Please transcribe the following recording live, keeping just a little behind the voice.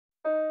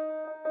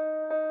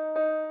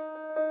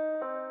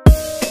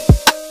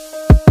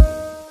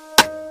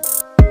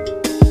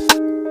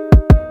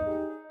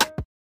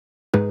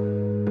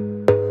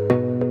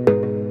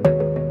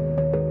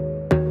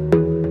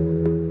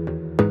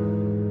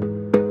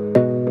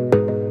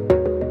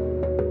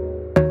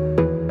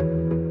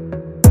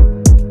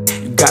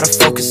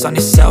focus on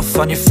yourself,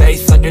 on your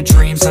faith, on your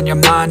dreams, on your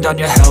mind, on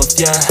your health,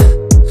 yeah.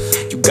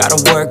 You gotta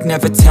work,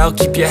 never tell,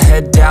 keep your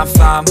head down,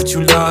 find what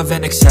you love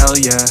and excel,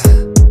 yeah.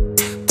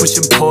 Push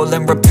and pull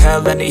and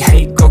repel any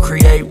hate, go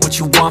create what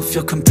you want,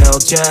 feel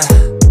compelled, yeah.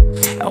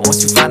 And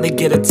once you finally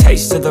get a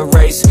taste of the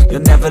race,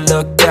 you'll never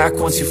look back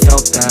once you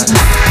felt that.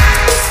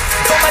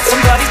 Don't let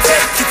somebody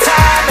take your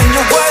time and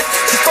your worth,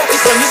 just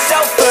focus on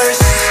yourself first.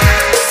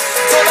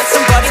 Don't let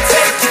somebody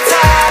take your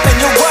time and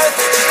your worth,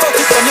 just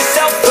focus on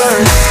yourself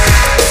first.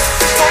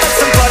 Don't let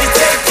somebody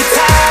take your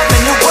time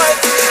and your worth,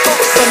 just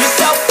focus on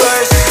yourself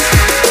first.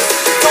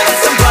 Don't let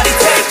somebody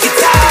take your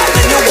time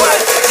and your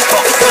worth, just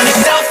focus on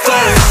yourself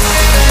first.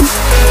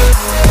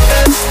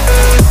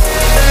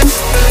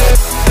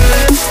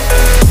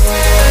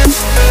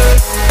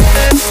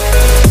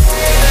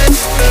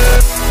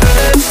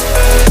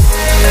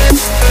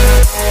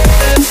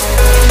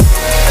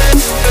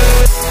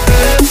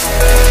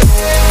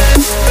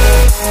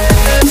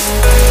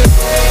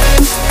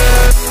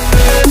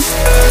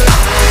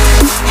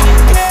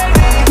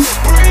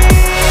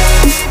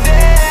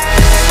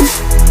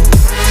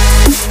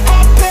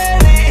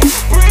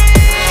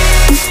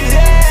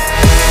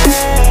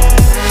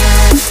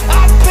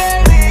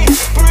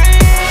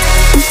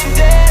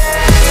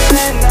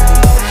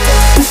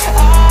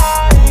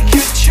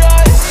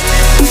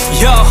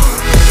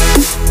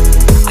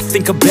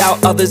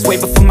 About others way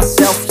before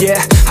myself,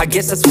 yeah. I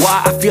guess that's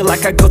why I feel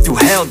like I go through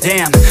hell,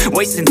 damn.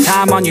 Wasting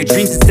time on your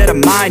dreams instead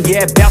of mine,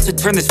 yeah. About to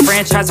turn this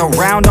franchise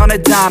around on a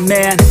dime,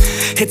 man.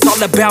 It's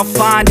all about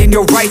finding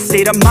your right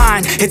state of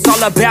mind. It's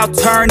all about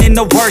turning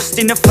the worst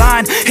into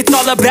fine. It's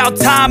all about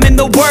time and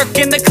the work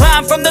and the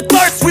climb. From the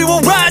thirst we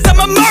will rise, I'm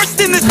immersed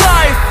in this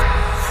life.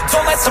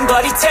 Don't let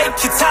somebody take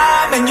your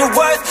time and your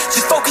worth,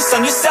 just focus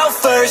on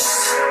yourself first.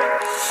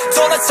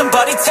 Don't let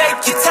somebody take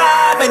your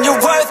time and your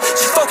worth,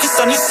 just focus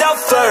on yourself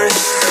first.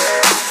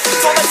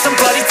 Don't let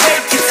somebody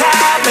take your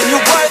time and your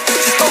worth,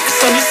 just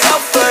focus on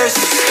yourself first.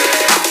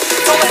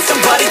 Don't let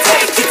somebody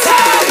take your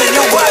time and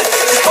your worth,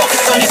 just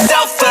focus on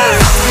yourself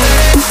first.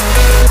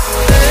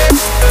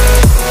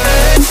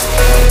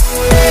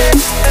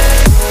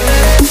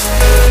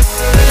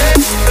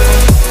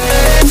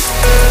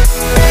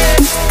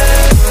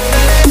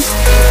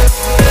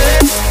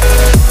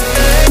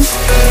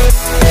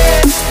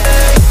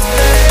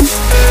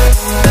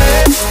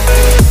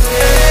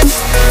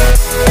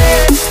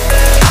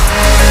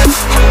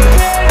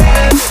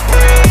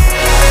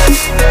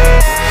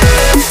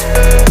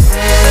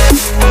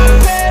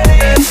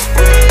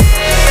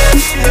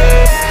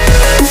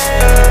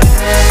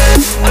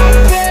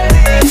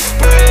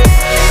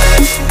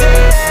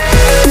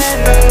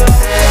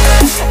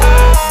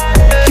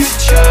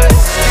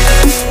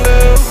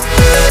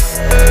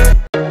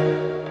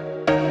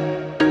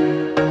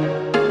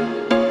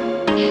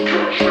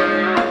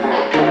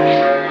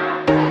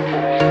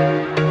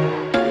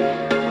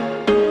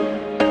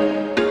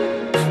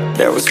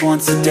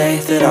 Once a day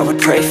that I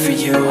would pray for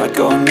you, I'd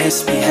go and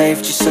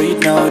misbehave just so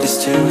you'd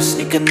notice too.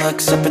 Sneaking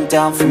looks up and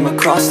down from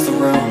across the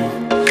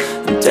room,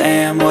 and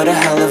damn, what a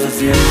hell of a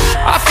view.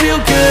 I feel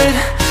good,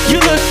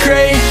 you look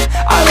great,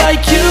 I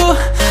like you,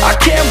 I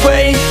can't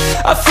wait.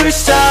 A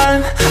first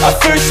time, a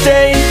first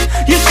date,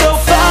 you're so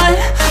fine,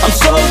 I'm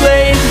so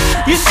late.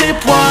 You sip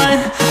wine,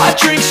 I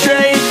drink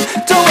straight,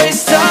 don't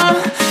waste time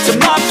to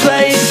my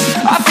place.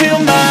 I feel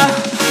my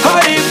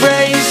heart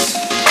erase,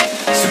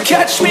 so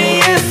catch me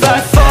if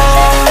I fall.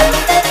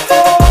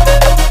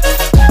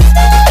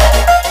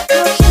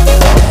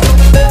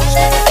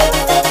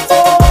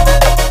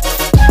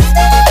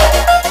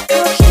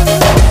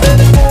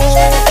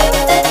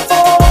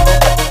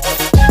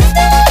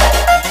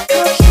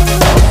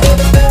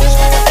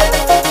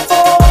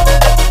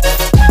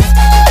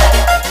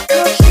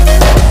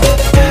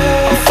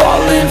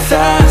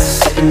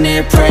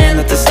 Praying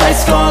that this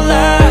night's gonna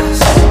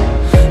last.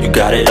 You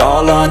got it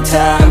all on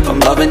tap, I'm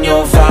loving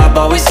your vibe,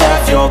 always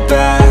have your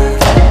back.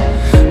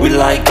 We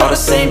like all the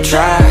same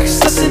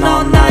tracks, listen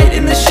all night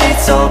in the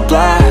sheets all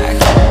black.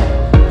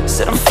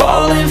 Said I'm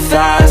falling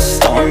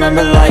fast, don't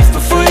remember life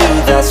before you,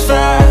 that's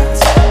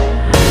fact.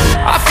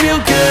 I feel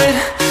good,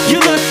 you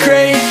look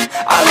great,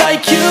 I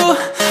like you,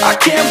 I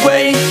can't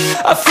wait.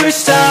 A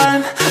first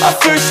time, a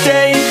first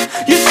date,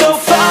 you're so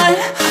fine,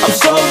 I'm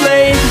so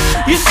late.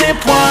 You sip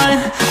wine,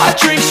 I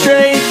drink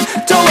straight,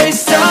 don't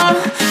waste time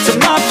to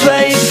my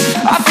place.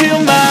 I feel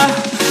my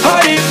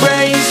heart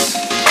erase,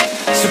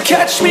 so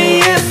catch me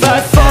if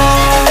I fall.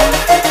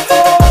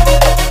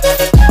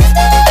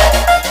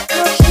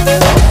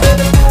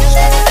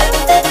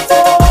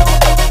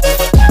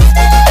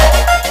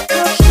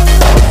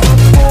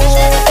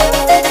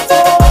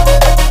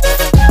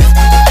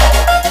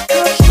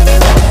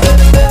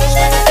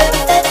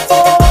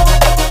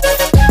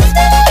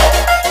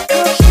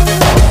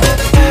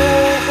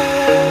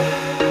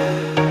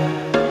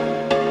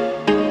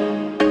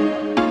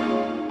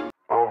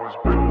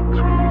 Built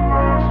to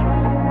last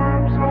with the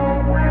limbs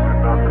I'm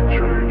weaving, I could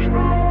change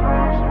the past.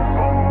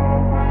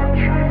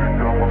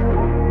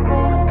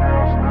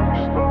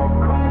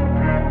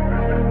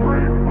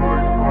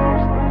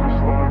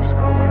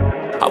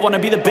 wanna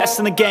be the best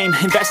in the game,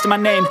 invest in my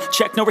name,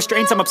 check no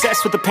restraints, I'm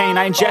obsessed with the pain.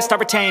 I ingest, I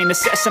retain,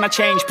 assess and I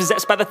change,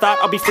 possessed by the thought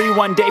I'll be free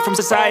one day from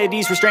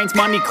society's restraints.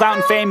 Money, clout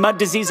and fame, mud,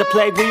 disease, a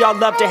plague. We all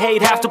love to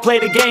hate, have to play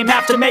the game,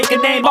 have to make a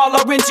name. All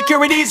our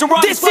insecurities are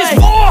on display. This is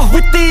war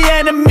with the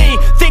enemy,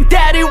 think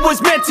that it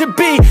was meant to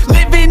be.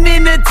 Living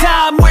in a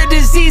time where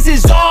disease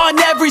is on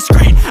every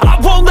screen. I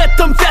won't let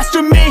them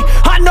fester me,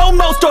 I know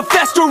most are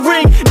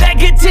festering.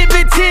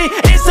 Negativity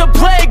is a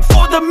plague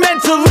for the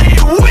mentally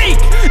weak.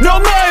 No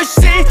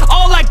mercy,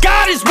 all I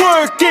got is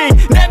working.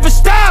 Never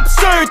stop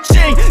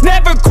searching,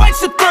 never quench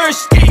the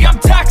thirsty. I'm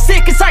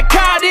toxic and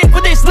psychotic,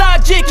 with this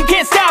logic you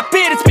can't stop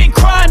it. It's been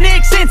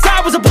chronic since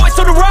I was a boy,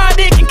 so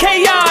neurotic and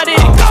chaotic.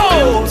 I'm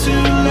built to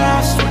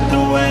last with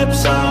the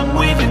webs I'm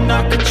weaving.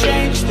 I could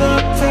change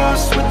the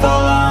past with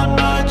all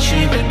I'm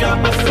achieving.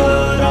 Got my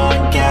foot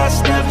on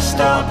gas, never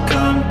stop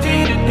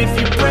competing. If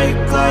you break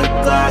like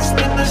glass,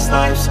 then this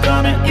life's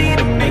gonna eat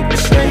 'em. Make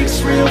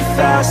mistakes real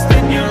fast,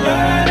 then you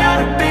learn how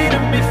to beat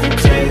 'em. If you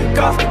take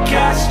off the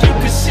cast, you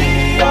can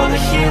see all the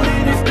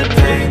healing. If the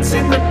pain's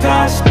in the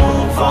past,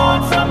 move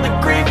on from the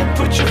grieving.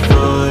 Put your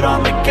foot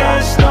on the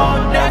gas,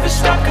 no, never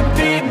stop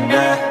competing,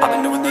 yeah. I've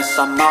been doing this,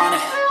 I'm on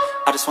it,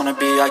 I just wanna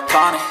be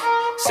iconic.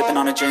 Sipping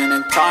on a gin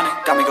and tonic,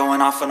 got me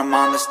going off when I'm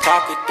on this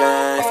topic,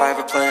 yeah. If I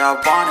ever play, I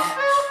want it,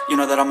 you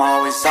know that I'm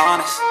always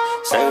honest.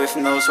 Stay away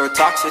from those who are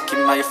toxic, keep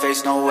them out your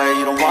face, no way,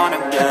 you don't want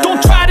them, yeah.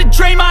 Don't try to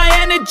drain my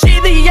energy,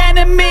 the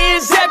enemy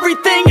is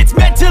everything. It's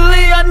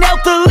mentally,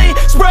 unhealthily,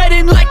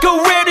 spreading like a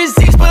rare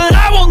disease. But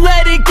I won't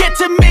let it get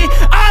to me,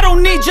 I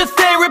don't need your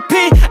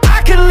therapy.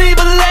 I can leave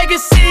a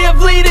legacy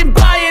of leading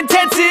by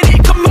intensity.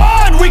 Come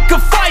on, we can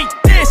fight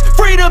this,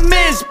 freedom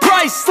is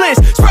priceless.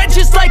 Spread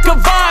just like a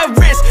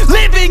virus,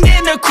 living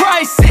in a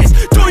crisis.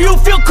 Do you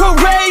feel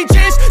courageous?